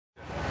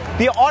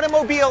The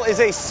automobile is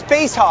a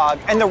space hog,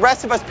 and the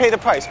rest of us pay the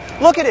price.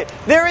 Look at it.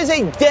 There is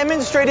a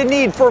demonstrated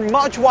need for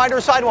much wider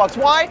sidewalks.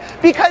 Why?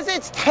 Because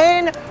it's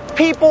 10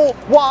 people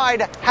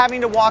wide having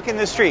to walk in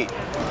the street.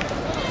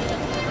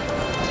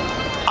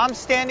 I'm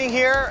standing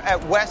here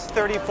at West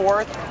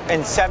 34th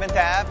and 7th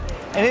Ave,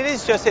 and it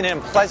is just an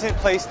unpleasant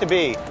place to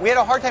be. We had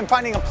a hard time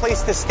finding a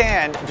place to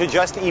stand to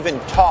just even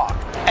talk.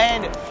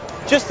 And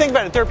just think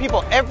about it. There are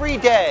people every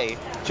day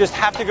just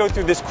have to go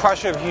through this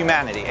crush of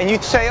humanity. And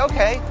you'd say,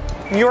 okay,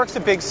 New York's a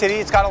big city,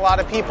 it's got a lot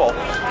of people.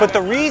 But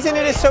the reason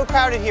it is so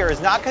crowded here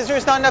is not because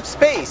there's not enough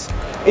space.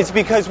 It's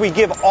because we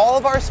give all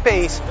of our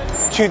space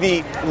to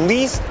the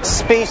least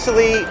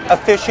spatially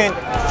efficient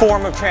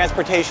form of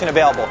transportation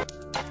available.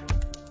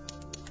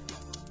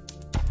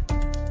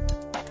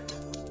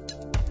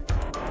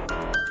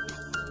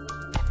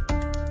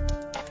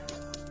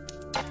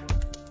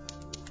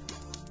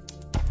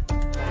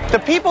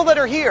 The people that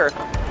are here,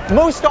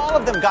 most all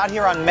of them got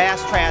here on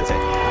mass transit.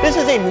 This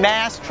is a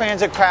mass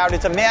transit crowd.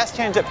 It's a mass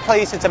transit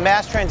place. It's a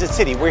mass transit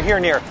city. We're here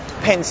near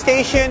Penn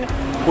Station.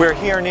 We're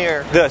here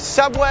near the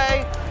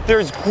subway.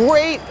 There's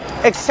great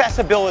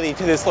accessibility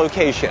to this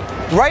location.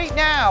 Right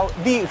now,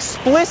 the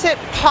explicit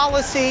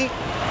policy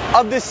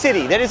of the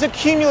city that has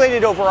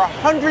accumulated over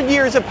 100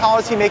 years of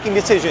policy-making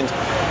decisions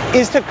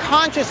is to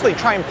consciously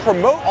try and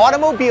promote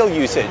automobile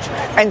usage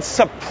and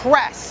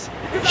suppress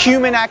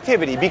human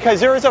activity because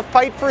there is a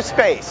fight for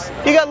space.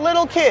 You got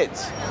little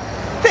kids.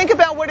 Think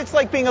about what it's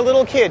like being a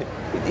little kid.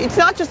 It's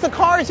not just the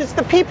cars, it's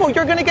the people.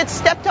 You're going to get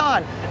stepped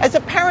on. As a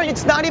parent,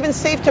 it's not even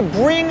safe to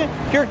bring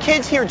your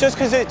kids here just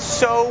because it's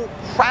so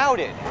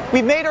crowded.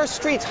 We've made our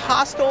streets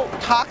hostile,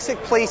 toxic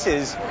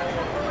places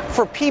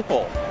for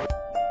people.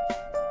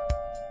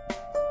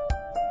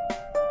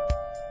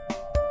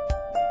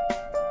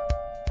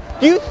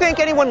 Do you think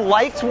anyone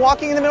likes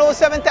walking in the middle of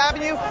 7th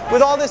Avenue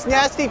with all this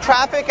nasty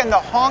traffic and the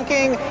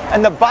honking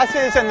and the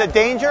buses and the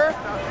danger?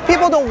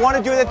 People don't want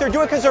to do that. They're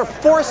doing it because they're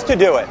forced to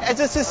do it. As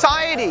a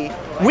society,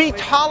 we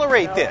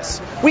tolerate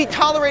this. We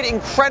tolerate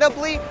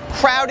incredibly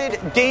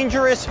crowded,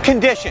 dangerous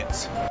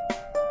conditions.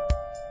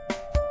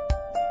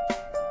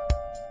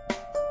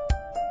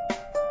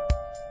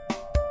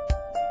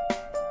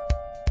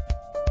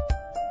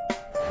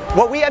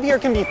 What we have here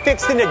can be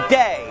fixed in a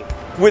day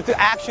with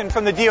action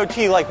from the DOT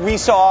like we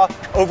saw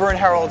over in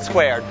Herald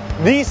Square.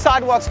 These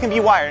sidewalks can be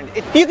widened.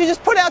 You can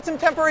just put out some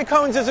temporary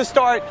cones as a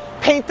start,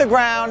 paint the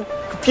ground,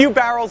 a few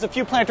barrels, a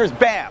few planters,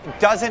 bam. It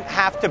doesn't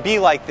have to be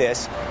like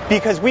this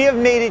because we have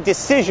made a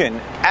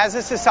decision as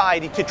a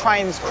society to try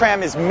and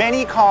cram as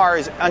many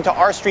cars onto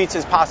our streets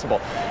as possible.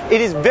 It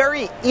is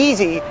very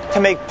easy to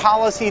make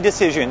policy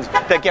decisions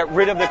that get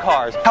rid of the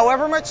cars.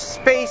 However much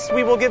space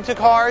we will give to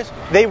cars,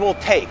 they will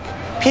take.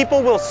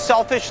 People will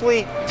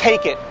selfishly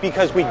take it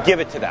because we give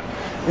it to them.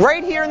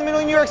 Right here in the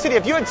middle of New York City,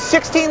 if you had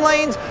 16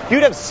 lanes,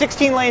 you'd have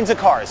 16 lanes of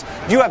cars.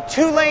 If you have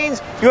 2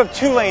 lanes, you have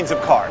 2 lanes of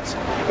cars.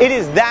 It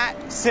is that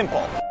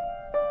simple.